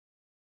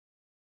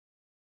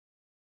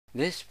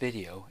This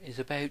video is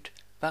about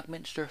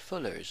Buckminster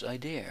Fuller's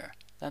idea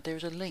that there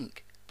is a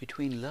link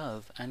between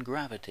love and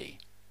gravity.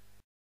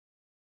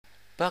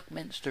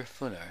 Buckminster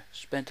Fuller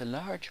spent a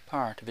large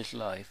part of his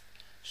life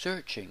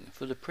searching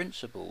for the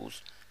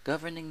principles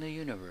governing the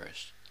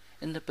universe,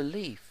 in the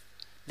belief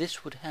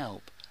this would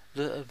help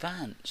the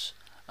advance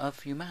of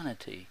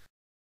humanity.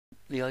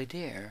 The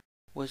idea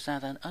was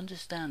that an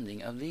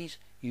understanding of these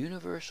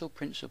universal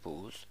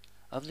principles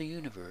of the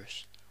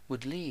universe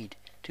would lead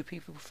to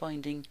people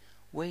finding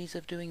ways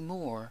of doing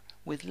more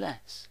with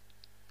less,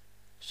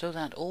 so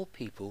that all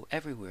people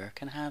everywhere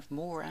can have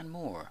more and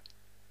more.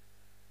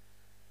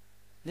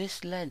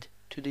 This led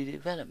to the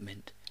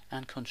development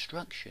and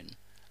construction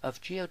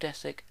of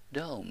geodesic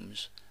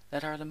domes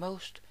that are the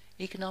most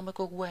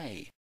economical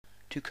way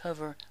to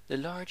cover the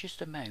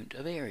largest amount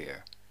of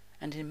area,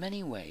 and in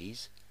many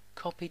ways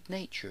copied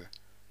nature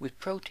with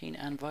protein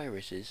and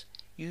viruses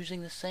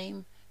using the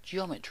same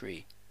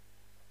geometry.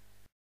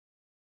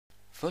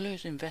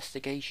 Fuller's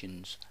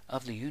investigations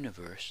of the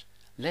universe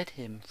led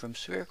him from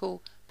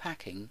spherical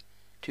packing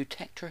to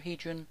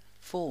tetrahedron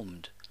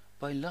formed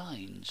by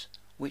lines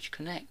which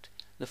connect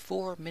the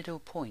four middle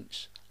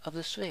points of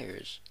the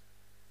spheres.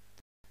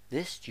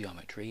 This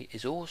geometry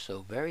is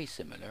also very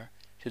similar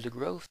to the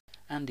growth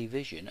and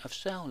division of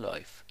cell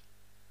life.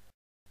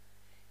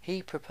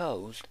 He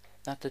proposed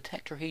that the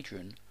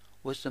tetrahedron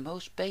was the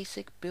most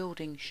basic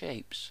building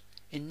shapes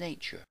in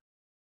nature,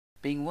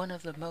 being one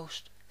of the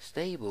most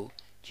stable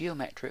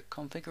geometric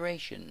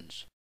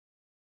configurations.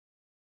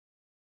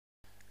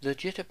 The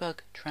Jitterbug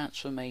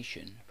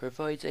Transformation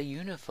provides a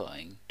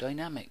unifying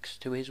dynamics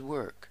to his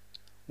work,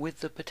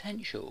 with the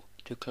potential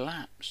to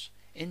collapse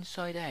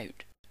inside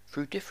out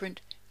through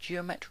different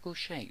geometrical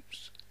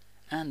shapes,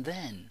 and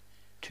then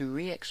to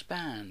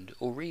re-expand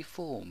or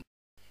reform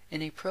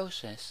in a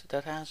process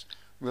that has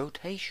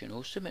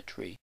rotational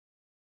symmetry.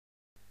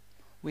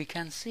 We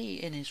can see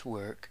in his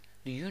work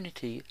the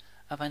unity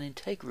of an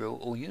integral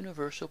or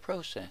universal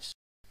process,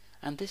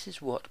 and this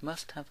is what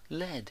must have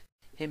led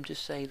him to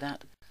say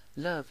that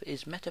love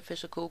is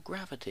metaphysical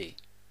gravity.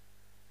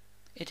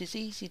 It is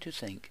easy to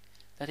think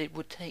that it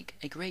would take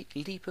a great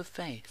leap of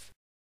faith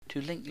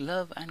to link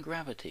love and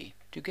gravity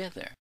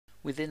together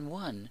within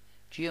one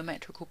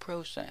geometrical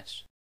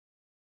process.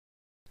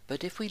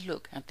 But if we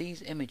look at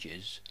these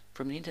images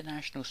from the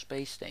International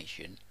Space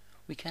Station,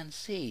 we can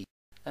see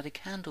that a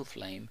candle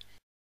flame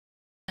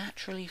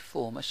naturally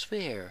form a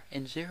sphere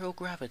in zero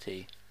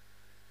gravity.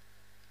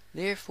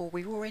 Therefore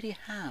we already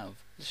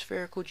have the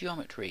spherical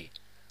geometry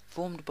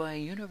formed by a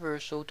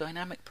universal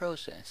dynamic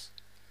process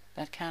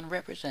that can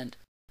represent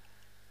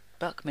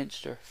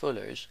Buckminster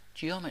Fuller's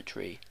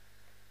geometry.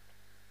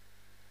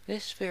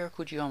 This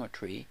spherical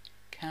geometry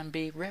can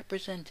be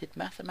represented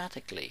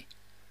mathematically,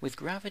 with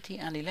gravity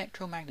and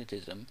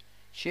electromagnetism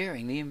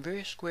sharing the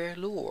inverse square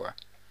law,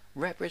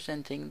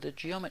 representing the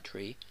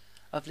geometry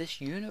of this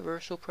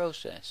universal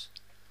process,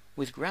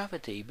 with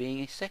gravity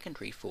being a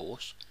secondary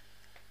force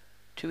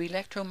to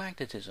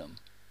electromagnetism.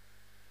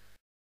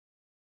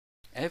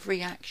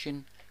 Every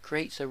action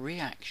creates a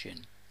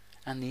reaction,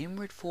 and the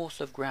inward force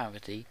of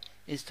gravity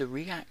is the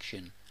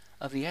reaction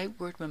of the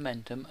outward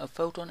momentum of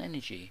photon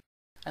energy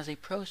as a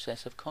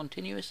process of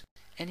continuous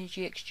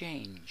energy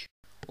exchange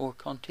or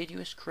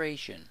continuous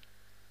creation.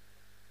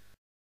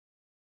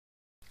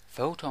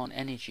 Photon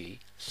energy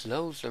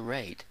slows the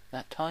rate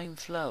that time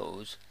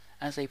flows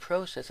as a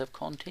process of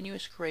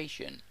continuous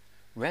creation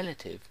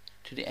relative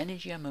to the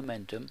energy and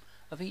momentum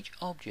of each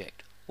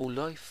object or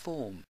life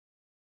form.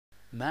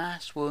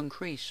 Mass will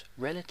increase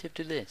relative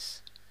to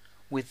this,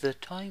 with the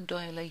time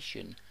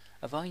dilation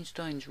of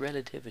Einstein's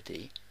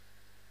relativity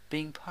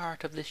being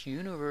part of this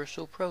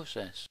universal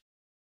process.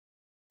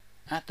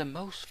 At the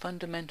most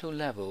fundamental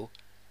level,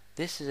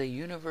 this is a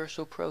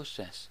universal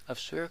process of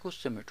spherical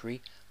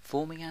symmetry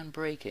forming and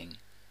breaking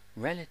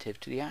relative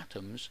to the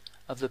atoms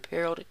of the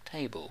periodic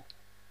table.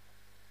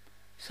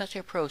 Such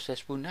a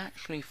process will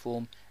naturally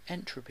form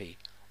entropy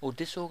or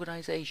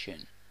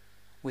disorganization,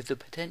 with the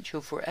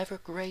potential for ever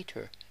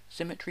greater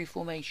symmetry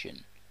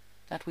formation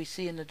that we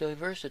see in the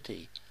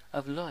diversity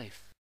of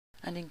life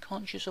and in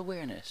conscious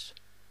awareness.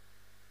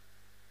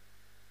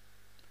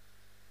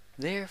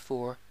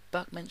 Therefore,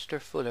 Buckminster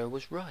Fuller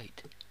was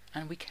right,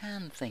 and we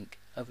can think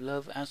of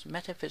love as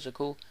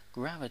metaphysical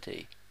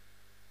gravity.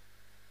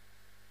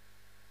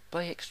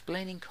 By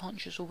explaining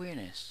conscious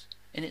awareness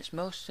in its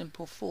most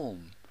simple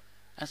form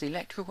as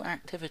electrical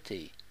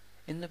activity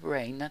in the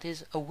brain that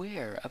is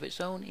aware of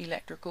its own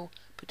electrical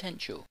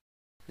potential,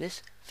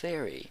 this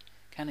theory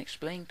can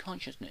explain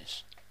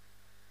consciousness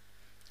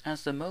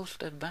as the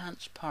most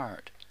advanced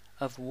part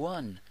of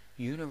one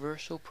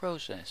universal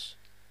process.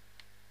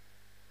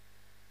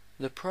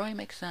 The prime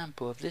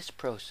example of this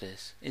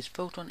process is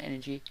photon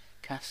energy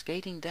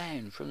cascading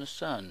down from the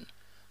sun,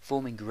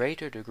 forming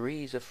greater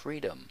degrees of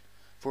freedom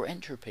for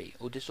entropy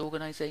or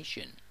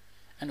disorganization,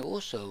 and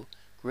also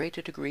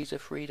greater degrees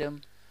of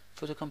freedom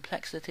for the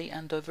complexity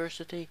and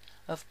diversity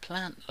of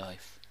plant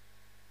life.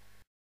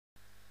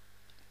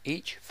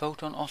 Each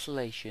photon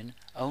oscillation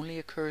only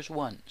occurs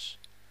once,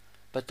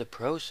 But the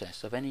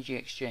process of energy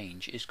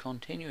exchange is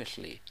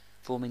continuously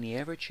forming the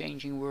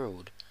ever-changing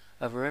world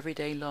of our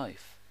everyday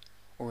life,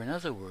 or in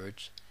other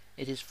words,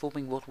 it is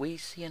forming what we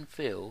see and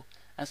feel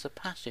as the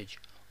passage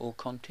or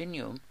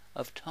continuum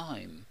of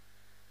time.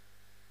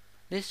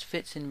 This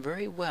fits in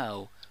very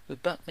well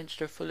with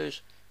Buckminster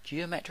Fuller's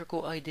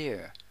geometrical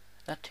idea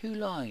that two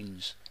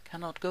lines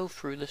cannot go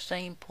through the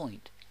same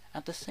point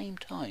at the same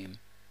time,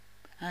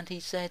 and he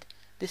said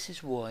this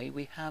is why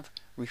we have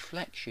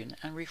reflection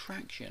and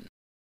refraction.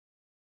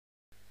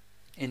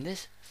 In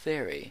this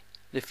theory,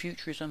 the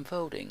future is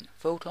unfolding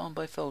photon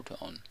by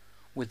photon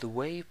with the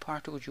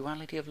wave-particle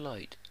duality of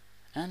light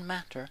and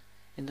matter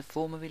in the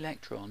form of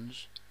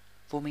electrons,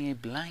 forming a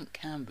blank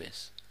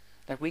canvas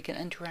that we can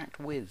interact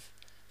with,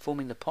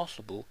 forming the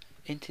possible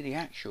into the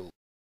actual.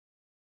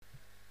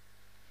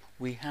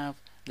 We have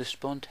the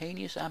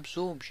spontaneous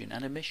absorption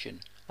and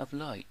emission of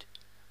light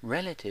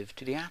relative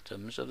to the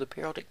atoms of the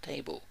periodic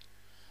table,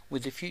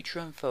 with the future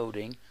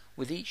unfolding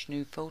with each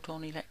new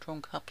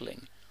photon-electron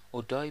coupling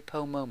or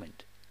dipole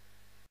moment.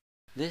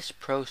 This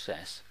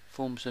process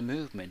forms a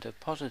movement of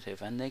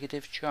positive and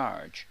negative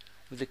charge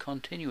with the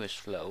continuous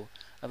flow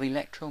of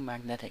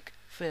electromagnetic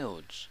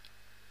fields.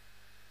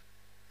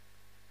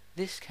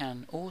 This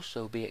can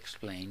also be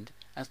explained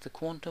as the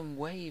quantum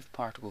wave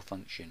particle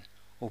function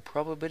or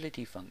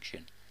probability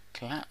function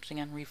collapsing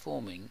and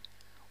reforming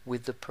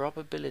with the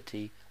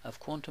probability of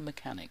quantum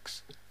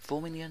mechanics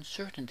forming the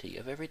uncertainty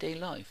of everyday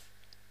life.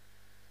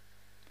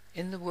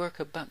 In the work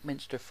of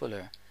Buckminster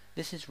Fuller,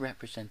 this is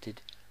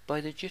represented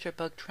by the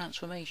Jitterbug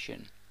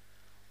Transformation,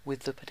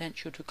 with the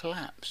potential to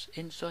collapse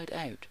inside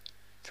out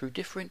through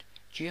different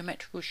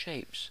geometrical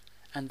shapes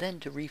and then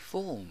to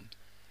reform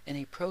in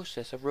a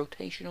process of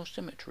rotational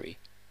symmetry.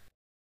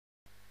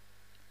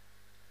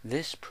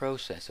 This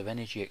process of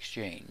energy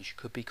exchange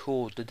could be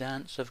called the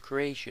dance of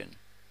creation.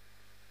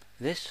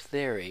 This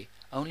theory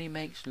only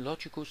makes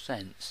logical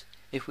sense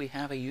if we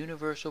have a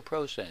universal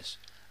process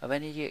of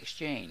energy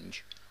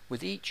exchange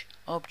with each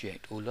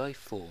object or life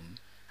form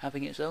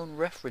having its own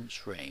reference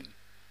frame,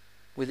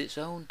 with its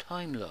own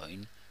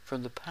timeline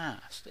from the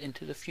past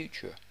into the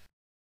future.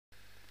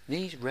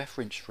 These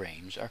reference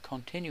frames are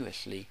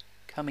continuously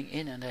coming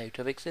in and out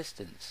of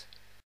existence.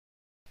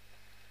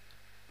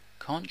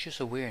 Conscious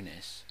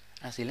awareness,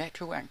 as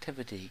electrical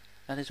activity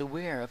that is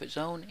aware of its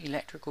own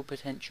electrical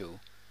potential,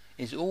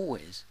 is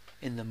always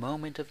in the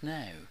moment of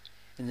now,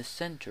 in the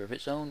center of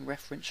its own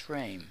reference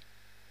frame.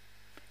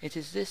 It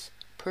is this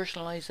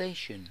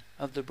personalization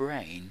of the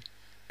brain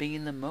being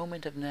in the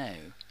moment of now,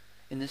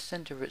 in the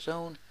center of its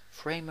own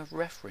frame of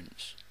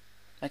reference,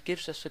 that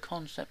gives us the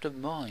concept of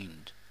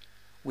mind,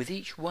 with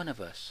each one of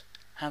us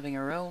having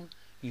our own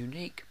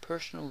unique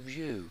personal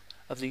view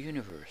of the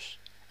universe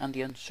and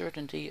the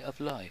uncertainty of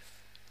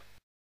life.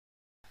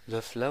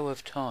 The flow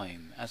of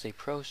time as a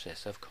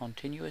process of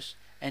continuous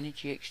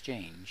energy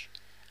exchange,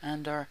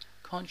 and our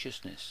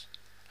consciousness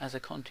as a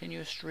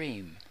continuous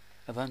stream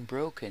of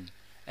unbroken,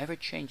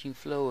 ever-changing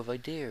flow of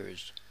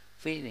ideas,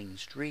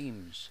 feelings,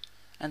 dreams,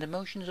 and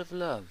emotions of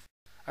love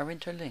are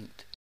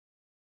interlinked.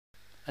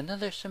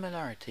 Another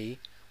similarity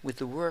with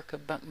the work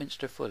of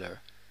Buckminster Fuller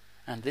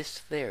and this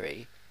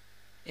theory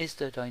is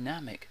the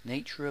dynamic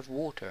nature of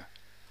water.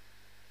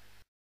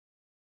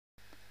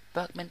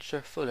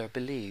 Buckminster Fuller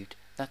believed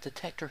that the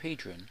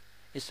tetrahedron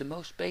is the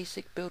most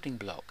basic building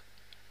block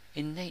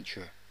in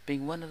nature,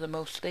 being one of the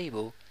most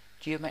stable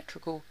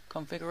geometrical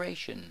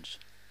configurations.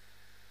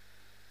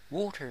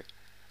 Water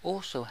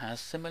also has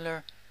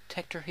similar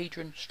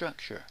tetrahedron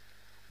structure,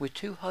 with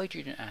two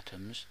hydrogen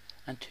atoms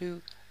and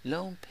two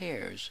lone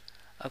pairs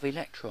of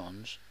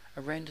electrons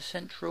around the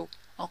central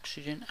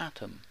oxygen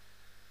atom.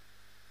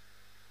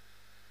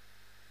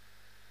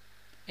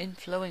 In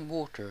flowing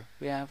water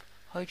we have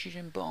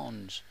hydrogen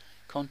bonds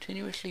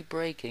continuously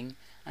breaking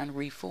and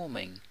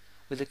reforming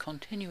with a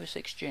continuous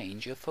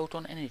exchange of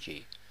photon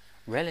energy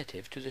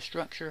relative to the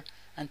structure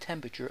and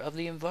temperature of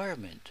the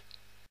environment.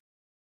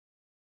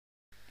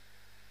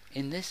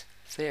 In this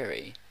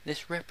theory,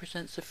 this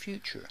represents the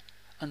future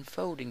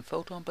unfolding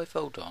photon by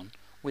photon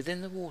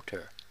within the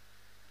water.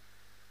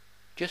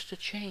 Just a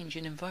change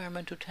in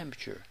environmental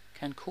temperature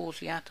can cause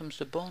the atoms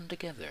to bond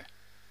together,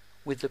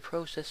 with the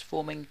process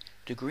forming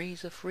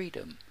degrees of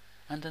freedom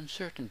and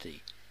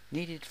uncertainty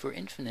needed for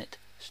infinite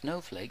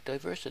snowflake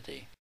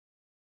diversity.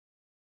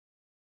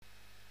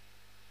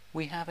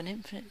 We have an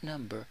infinite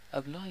number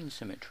of line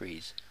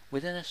symmetries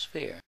within a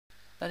sphere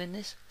that in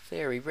this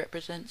theory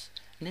represents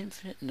an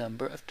infinite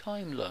number of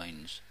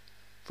timelines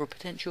for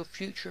potential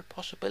future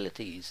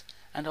possibilities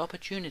and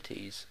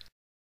opportunities.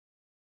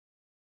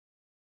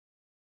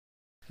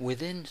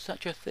 Within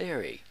such a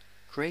theory,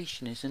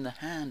 creation is in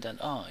the hand and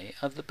eye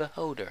of the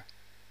beholder.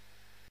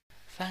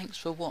 Thanks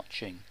for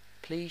watching.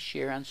 Please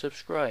share and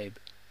subscribe.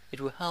 It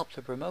will help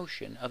the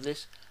promotion of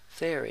this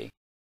theory.